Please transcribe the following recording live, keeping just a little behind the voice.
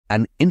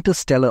An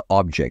interstellar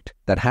object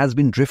that has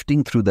been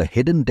drifting through the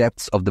hidden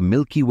depths of the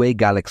Milky Way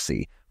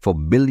galaxy for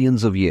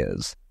billions of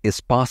years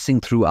is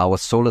passing through our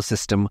solar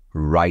system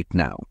right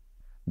now.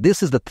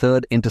 This is the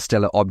third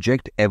interstellar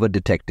object ever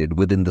detected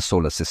within the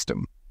solar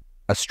system.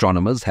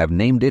 Astronomers have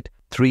named it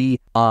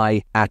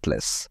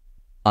 3I-ATLAS.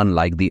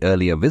 Unlike the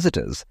earlier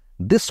visitors,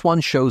 this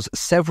one shows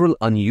several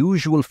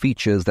unusual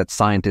features that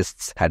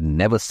scientists had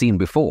never seen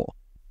before.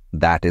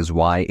 That is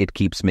why it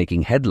keeps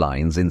making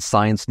headlines in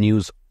science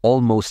news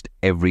almost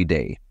every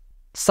day.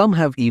 Some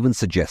have even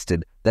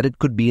suggested that it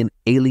could be an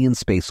alien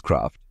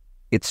spacecraft.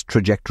 Its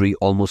trajectory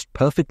almost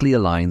perfectly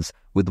aligns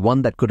with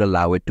one that could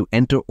allow it to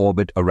enter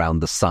orbit around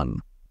the Sun.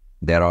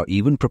 There are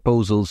even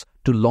proposals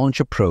to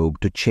launch a probe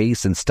to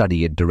chase and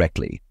study it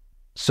directly.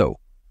 So,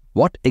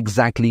 what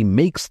exactly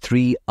makes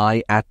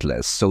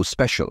 3I-ATLAS so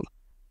special?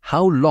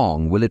 How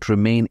long will it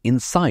remain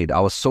inside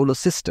our solar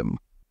system?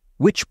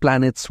 Which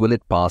planets will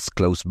it pass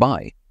close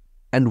by?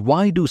 And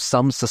why do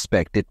some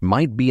suspect it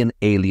might be an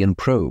alien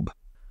probe?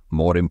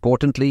 More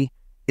importantly,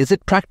 is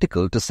it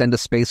practical to send a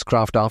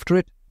spacecraft after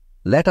it?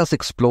 Let us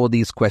explore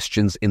these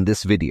questions in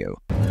this video.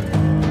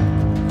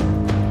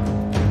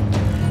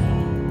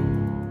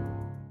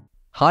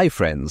 Hi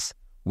friends,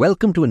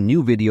 welcome to a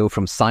new video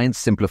from Science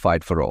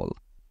Simplified for All.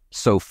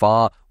 So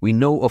far, we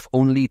know of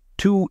only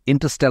 2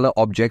 interstellar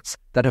objects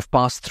that have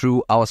passed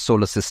through our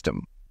solar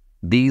system.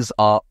 These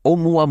are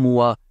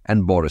Oumuamua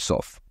and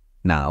Borisov.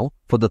 Now,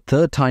 for the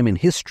third time in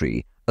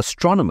history,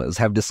 astronomers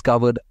have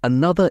discovered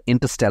another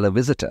interstellar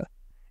visitor.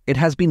 It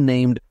has been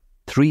named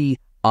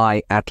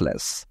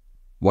 3I-ATLAS.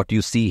 What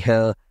you see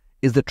here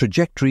is the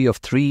trajectory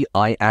of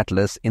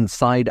 3I-ATLAS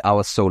inside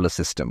our solar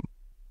system.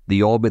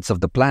 The orbits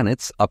of the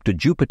planets up to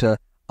Jupiter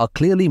are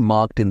clearly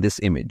marked in this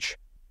image.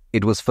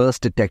 It was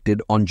first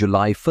detected on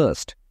July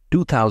 1st,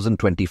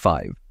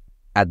 2025.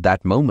 At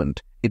that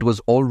moment, it was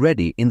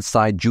already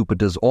inside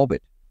Jupiter's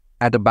orbit,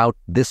 at about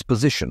this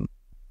position.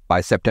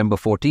 By September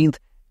 14th,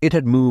 it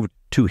had moved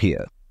to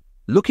here.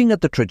 Looking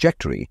at the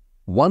trajectory,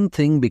 one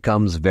thing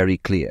becomes very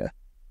clear.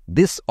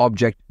 This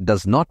object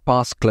does not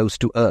pass close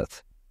to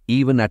Earth,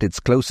 even at its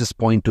closest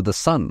point to the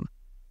Sun,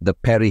 the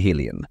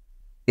perihelion.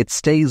 It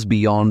stays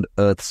beyond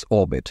Earth's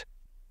orbit,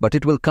 but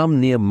it will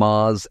come near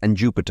Mars and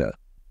Jupiter.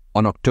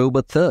 On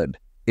October 3rd,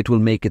 it will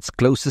make its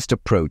closest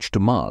approach to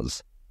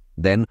Mars.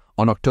 Then,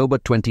 on October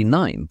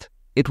 29th,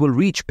 it will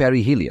reach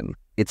perihelion,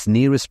 its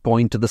nearest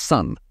point to the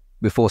Sun,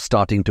 before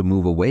starting to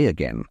move away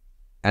again.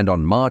 And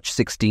on March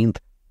 16th,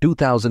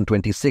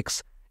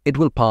 2026, it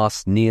will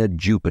pass near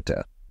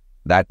Jupiter.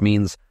 That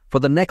means, for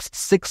the next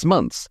 6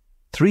 months,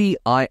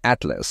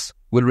 3I-ATLAS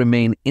will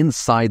remain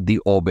inside the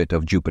orbit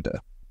of Jupiter.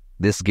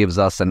 This gives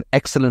us an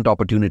excellent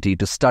opportunity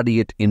to study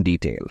it in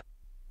detail.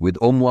 With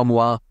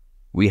Oumuamua,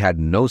 we had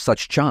no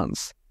such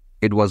chance.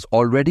 It was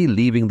already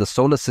leaving the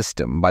solar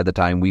system by the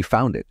time we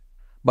found it.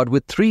 But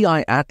with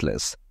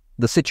 3I-ATLAS,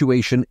 the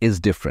situation is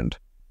different.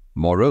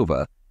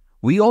 Moreover,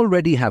 we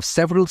already have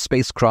several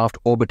spacecraft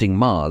orbiting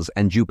Mars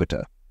and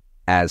Jupiter.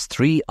 As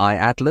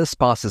 3I-ATLAS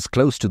passes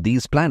close to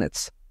these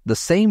planets, the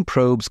same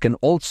probes can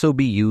also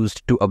be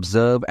used to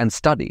observe and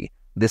study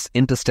this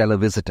interstellar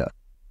visitor.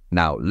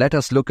 Now, let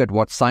us look at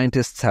what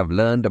scientists have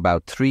learned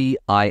about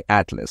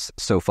 3I-ATLAS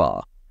so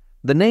far.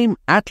 The name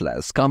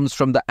ATLAS comes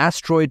from the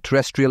Asteroid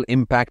Terrestrial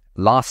Impact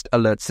Last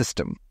Alert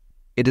System.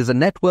 It is a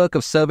network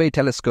of survey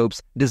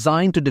telescopes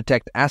designed to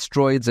detect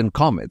asteroids and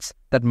comets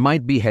that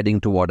might be heading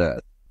toward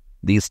Earth.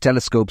 These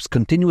telescopes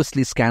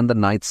continuously scan the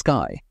night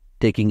sky,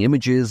 taking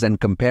images and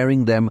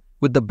comparing them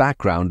with the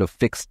background of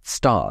fixed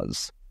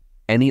stars.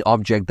 Any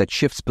object that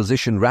shifts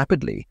position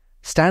rapidly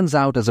stands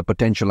out as a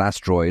potential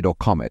asteroid or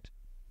comet.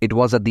 It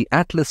was at the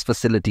ATLAS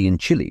facility in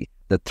Chile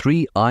that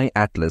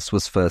 3I-ATLAS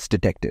was first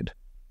detected,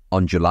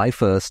 on July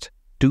 1st,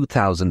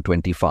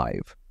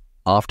 2025.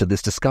 After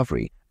this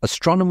discovery,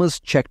 astronomers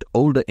checked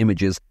older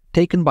images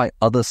taken by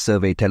other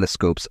survey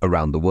telescopes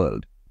around the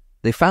world.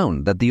 They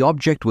found that the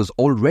object was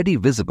already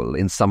visible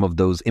in some of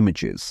those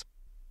images.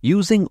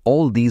 Using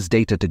all these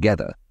data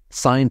together,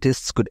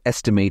 scientists could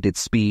estimate its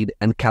speed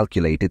and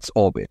calculate its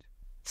orbit.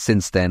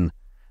 Since then,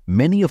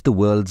 many of the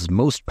world's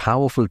most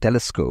powerful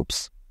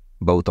telescopes,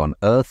 both on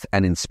Earth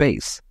and in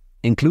space,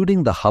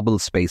 including the Hubble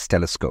Space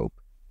Telescope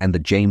and the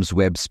James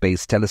Webb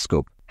Space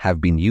Telescope, have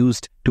been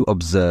used to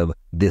observe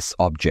this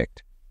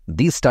object.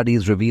 These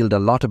studies revealed a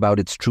lot about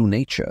its true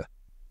nature.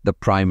 The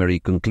primary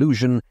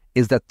conclusion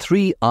is that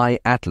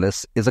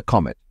 3I-ATLAS is a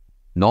comet.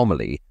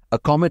 Normally, a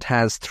comet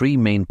has 3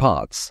 main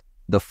parts.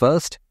 The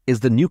first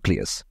is the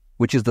nucleus,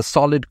 which is the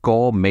solid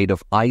core made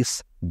of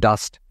ice,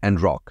 dust, and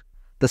rock.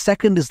 The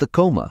second is the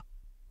coma,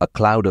 a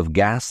cloud of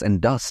gas and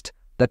dust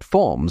that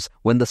forms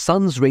when the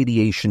sun's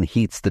radiation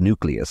heats the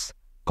nucleus,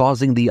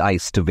 causing the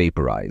ice to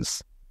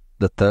vaporize.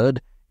 The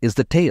third is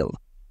the tail,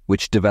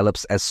 which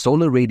develops as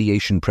solar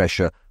radiation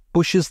pressure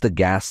pushes the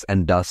gas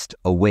and dust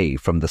away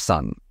from the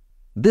sun.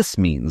 This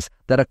means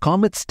that a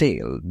comet's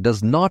tail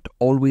does not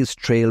always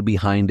trail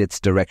behind its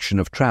direction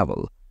of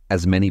travel,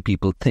 as many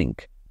people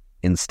think.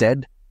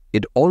 Instead,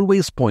 it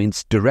always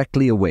points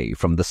directly away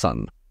from the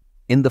sun.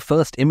 In the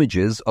first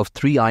images of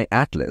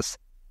 3I-ATLAS,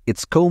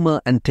 its coma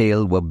and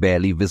tail were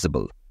barely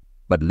visible,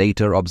 but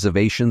later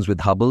observations with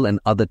Hubble and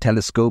other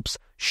telescopes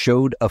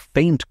showed a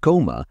faint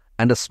coma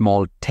and a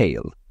small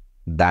tail.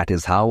 That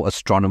is how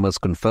astronomers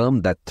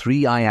confirmed that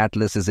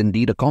 3I-ATLAS is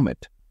indeed a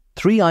comet.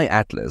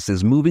 3I-ATLAS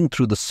is moving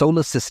through the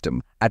solar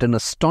system at an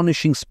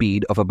astonishing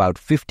speed of about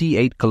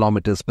 58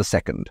 kilometers per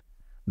second.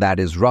 That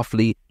is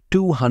roughly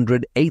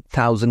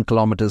 208,000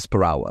 kilometers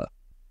per hour.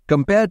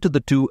 Compared to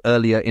the two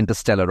earlier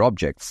interstellar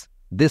objects,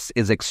 this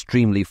is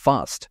extremely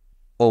fast.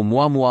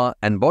 Oumuamua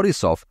and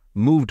Borisov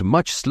moved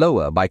much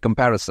slower by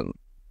comparison.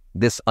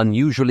 This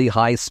unusually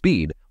high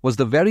speed was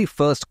the very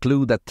first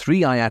clue that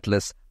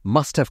 3I-ATLAS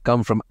must have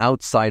come from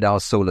outside our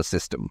solar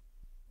system.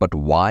 But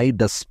why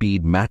does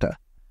speed matter?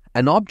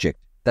 An object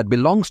that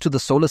belongs to the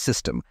solar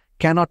system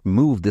cannot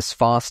move this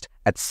fast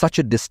at such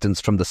a distance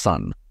from the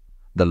Sun.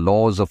 The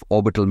laws of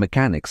orbital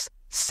mechanics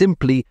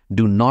simply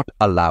do not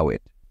allow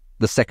it.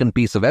 The second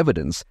piece of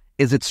evidence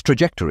is its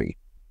trajectory.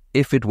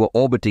 If it were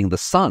orbiting the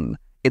Sun,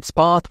 its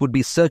path would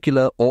be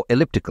circular or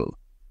elliptical.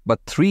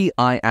 But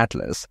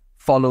 3I-ATLAS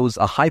follows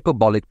a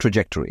hyperbolic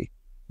trajectory.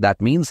 That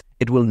means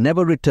it will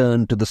never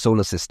return to the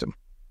solar system.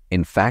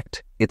 In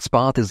fact, its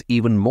path is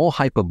even more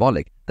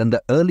hyperbolic than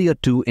the earlier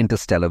two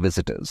interstellar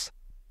visitors.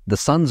 The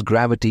Sun's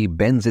gravity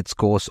bends its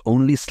course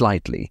only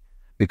slightly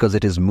because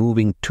it is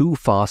moving too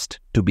fast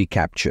to be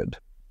captured.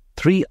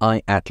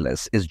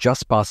 3I-ATLAS is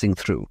just passing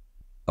through,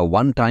 a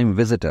one-time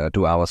visitor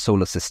to our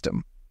solar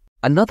system.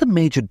 Another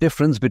major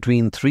difference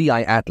between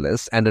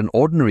 3I-ATLAS and an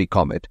ordinary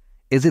comet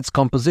is its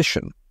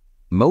composition.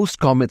 Most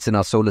comets in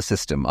our solar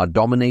system are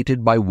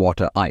dominated by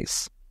water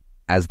ice.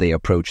 As they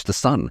approach the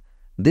Sun,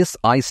 this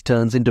ice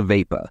turns into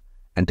vapor,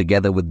 and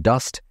together with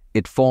dust,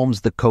 it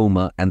forms the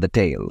coma and the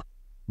tail.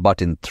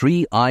 But in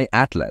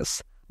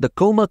 3I-ATLAS, the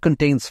coma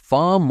contains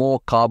far more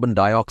carbon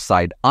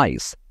dioxide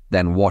ice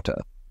than water.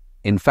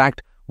 In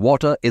fact,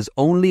 water is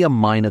only a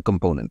minor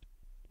component.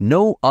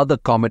 No other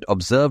comet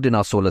observed in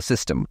our solar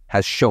system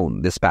has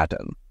shown this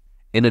pattern.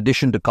 In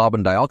addition to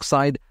carbon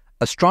dioxide,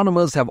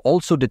 astronomers have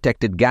also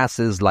detected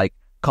gases like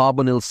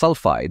carbonyl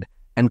sulfide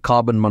and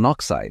carbon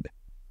monoxide,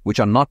 which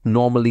are not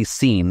normally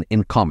seen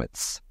in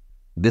comets.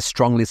 This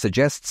strongly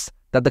suggests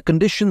that the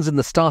conditions in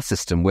the star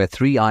system where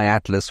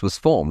 3I-ATLAS was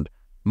formed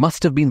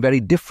must have been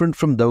very different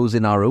from those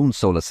in our own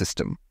solar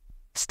system.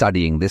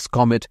 Studying this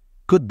comet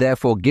could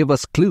therefore give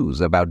us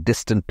clues about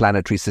distant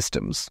planetary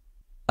systems.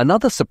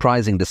 Another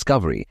surprising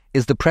discovery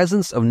is the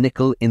presence of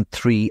nickel in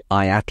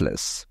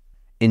 3I-ATLAS.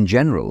 In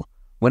general,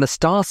 when a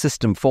star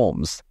system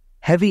forms,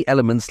 heavy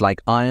elements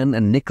like iron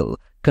and nickel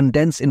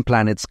condense in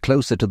planets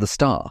closer to the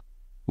star,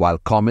 while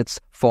comets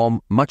form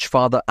much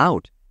farther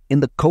out in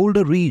the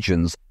colder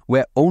regions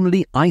where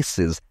only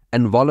ices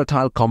and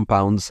volatile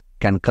compounds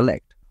can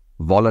collect.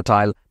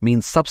 Volatile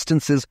means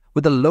substances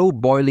with a low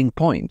boiling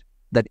point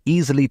that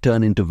easily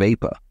turn into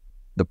vapor.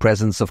 The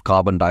presence of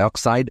carbon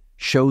dioxide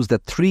shows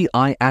that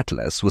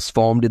 3I-ATLAS was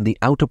formed in the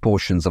outer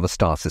portions of a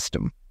star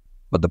system,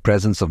 but the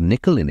presence of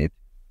nickel in it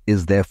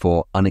is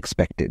therefore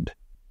unexpected.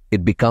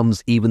 It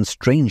becomes even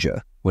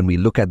stranger when we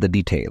look at the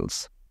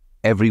details.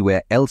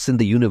 Everywhere else in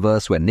the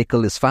universe where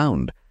nickel is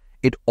found,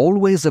 it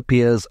always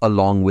appears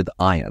along with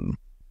iron,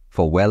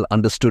 for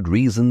well-understood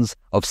reasons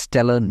of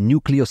stellar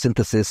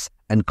nucleosynthesis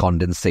and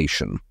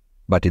condensation.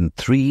 But in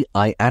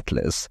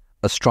 3I-ATLAS,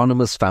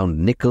 astronomers found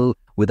nickel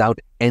without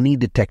any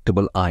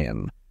detectable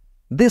iron.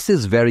 This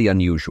is very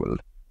unusual.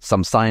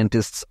 Some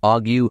scientists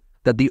argue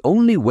that the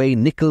only way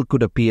nickel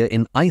could appear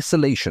in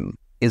isolation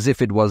is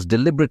if it was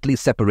deliberately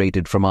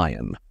separated from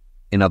iron.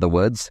 In other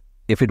words,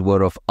 if it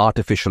were of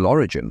artificial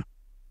origin.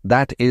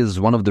 That is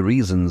one of the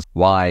reasons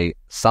why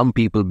some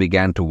people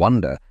began to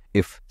wonder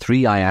if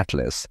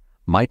 3I-ATLAS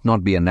might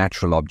not be a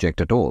natural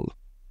object at all.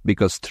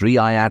 Because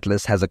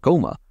 3I-ATLAS has a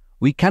coma,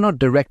 we cannot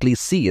directly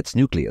see its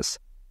nucleus.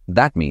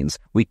 That means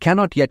we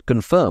cannot yet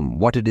confirm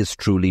what it is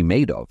truly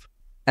made of.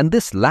 And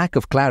this lack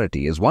of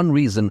clarity is one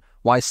reason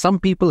why some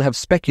people have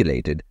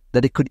speculated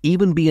that it could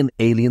even be an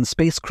alien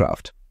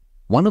spacecraft.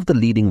 One of the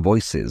leading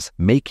voices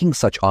making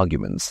such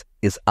arguments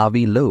is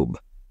Avi Loeb,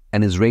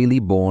 an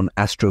Israeli-born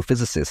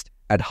astrophysicist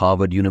at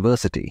Harvard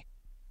University.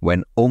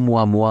 When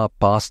Oumuamua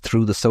passed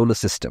through the solar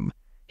system,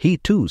 he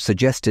too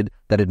suggested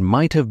that it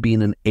might have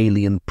been an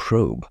alien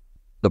probe.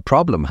 The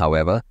problem,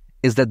 however,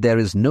 is that there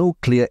is no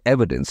clear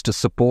evidence to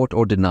support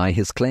or deny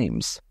his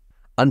claims.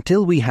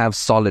 Until we have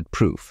solid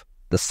proof,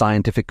 the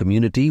scientific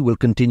community will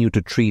continue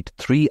to treat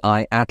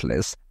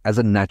 3I-ATLAS as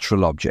a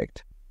natural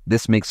object.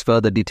 This makes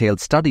further detailed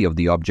study of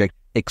the object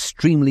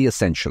extremely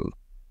essential.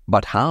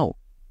 But how?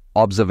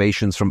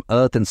 Observations from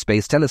Earth and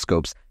space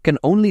telescopes can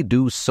only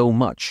do so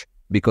much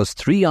because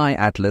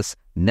 3I-ATLAS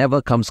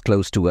never comes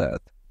close to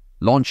Earth.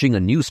 Launching a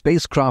new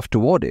spacecraft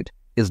toward it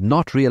is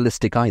not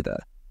realistic either,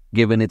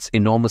 given its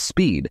enormous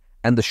speed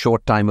and the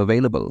short time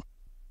available.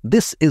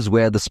 This is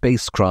where the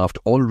spacecraft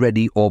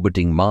already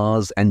orbiting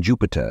Mars and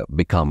Jupiter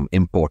become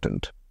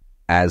important.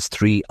 As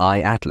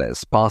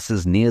 3I-ATLAS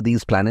passes near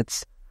these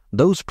planets,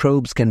 those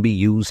probes can be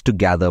used to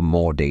gather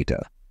more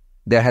data.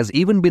 There has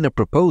even been a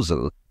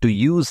proposal to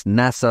use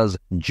NASA's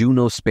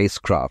Juno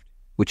spacecraft,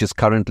 which is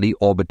currently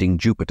orbiting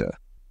Jupiter.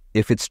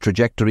 If its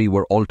trajectory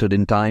were altered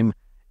in time,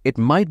 it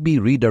might be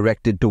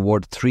redirected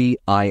toward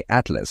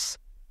 3I-ATLAS.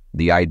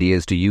 The idea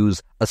is to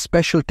use a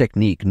special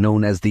technique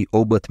known as the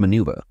Oberth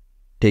maneuver,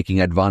 taking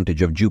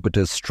advantage of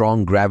Jupiter's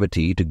strong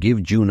gravity to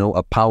give Juno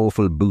a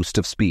powerful boost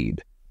of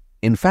speed.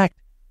 In fact,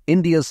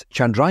 India's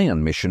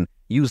Chandrayaan mission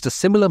used a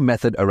similar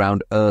method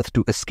around Earth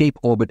to escape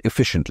orbit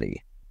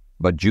efficiently.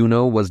 But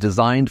Juno was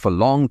designed for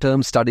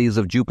long-term studies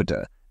of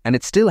Jupiter, and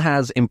it still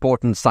has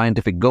important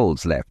scientific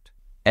goals left.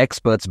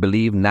 Experts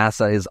believe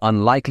NASA is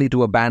unlikely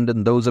to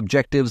abandon those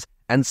objectives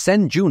and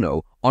send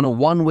Juno on a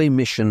one-way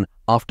mission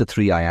after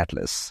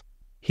 3I-ATLAS.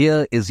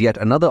 Here is yet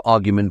another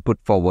argument put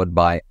forward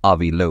by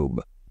Avi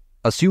Loeb.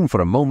 Assume for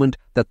a moment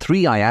that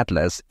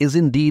 3I-ATLAS is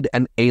indeed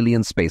an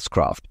alien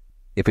spacecraft.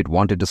 If it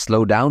wanted to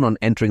slow down on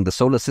entering the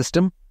solar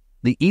system,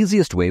 the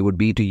easiest way would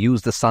be to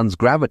use the sun's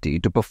gravity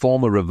to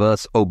perform a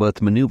reverse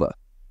Oberth maneuver.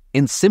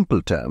 In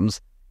simple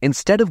terms,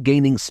 instead of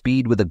gaining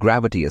speed with a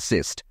gravity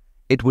assist,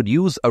 it would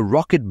use a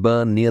rocket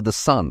burn near the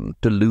sun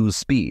to lose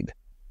speed.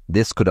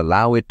 This could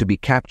allow it to be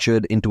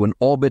captured into an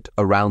orbit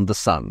around the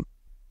sun.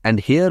 And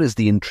here is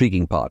the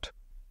intriguing part.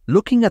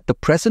 Looking at the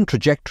present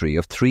trajectory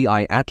of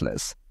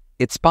 3I-ATLAS,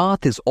 its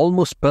path is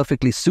almost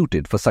perfectly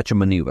suited for such a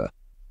maneuver.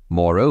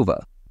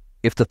 Moreover,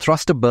 if the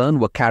thruster burn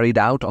were carried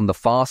out on the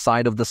far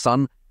side of the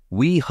sun,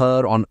 we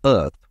here on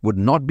Earth would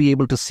not be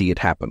able to see it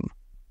happen.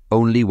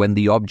 Only when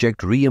the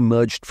object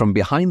re-emerged from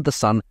behind the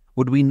sun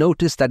would we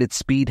notice that its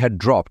speed had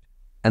dropped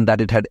and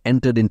that it had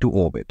entered into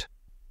orbit.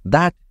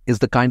 That is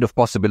the kind of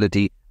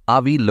possibility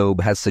Avi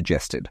Loeb has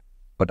suggested,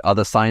 but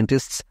other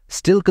scientists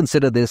still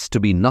consider this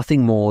to be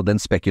nothing more than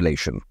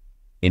speculation.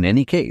 In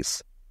any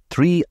case,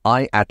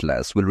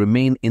 3I-ATLAS will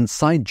remain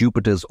inside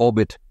Jupiter's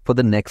orbit for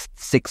the next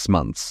 6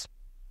 months.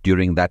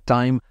 During that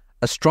time,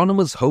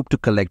 astronomers hope to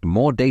collect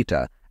more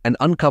data and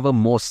uncover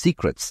more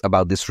secrets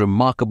about this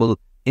remarkable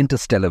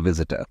interstellar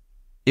visitor.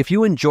 If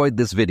you enjoyed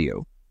this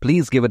video,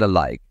 please give it a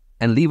like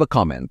and leave a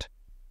comment.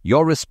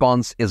 Your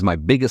response is my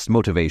biggest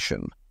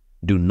motivation.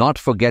 Do not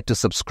forget to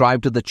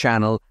subscribe to the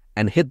channel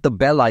and hit the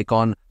bell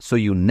icon so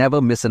you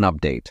never miss an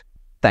update.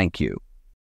 Thank you.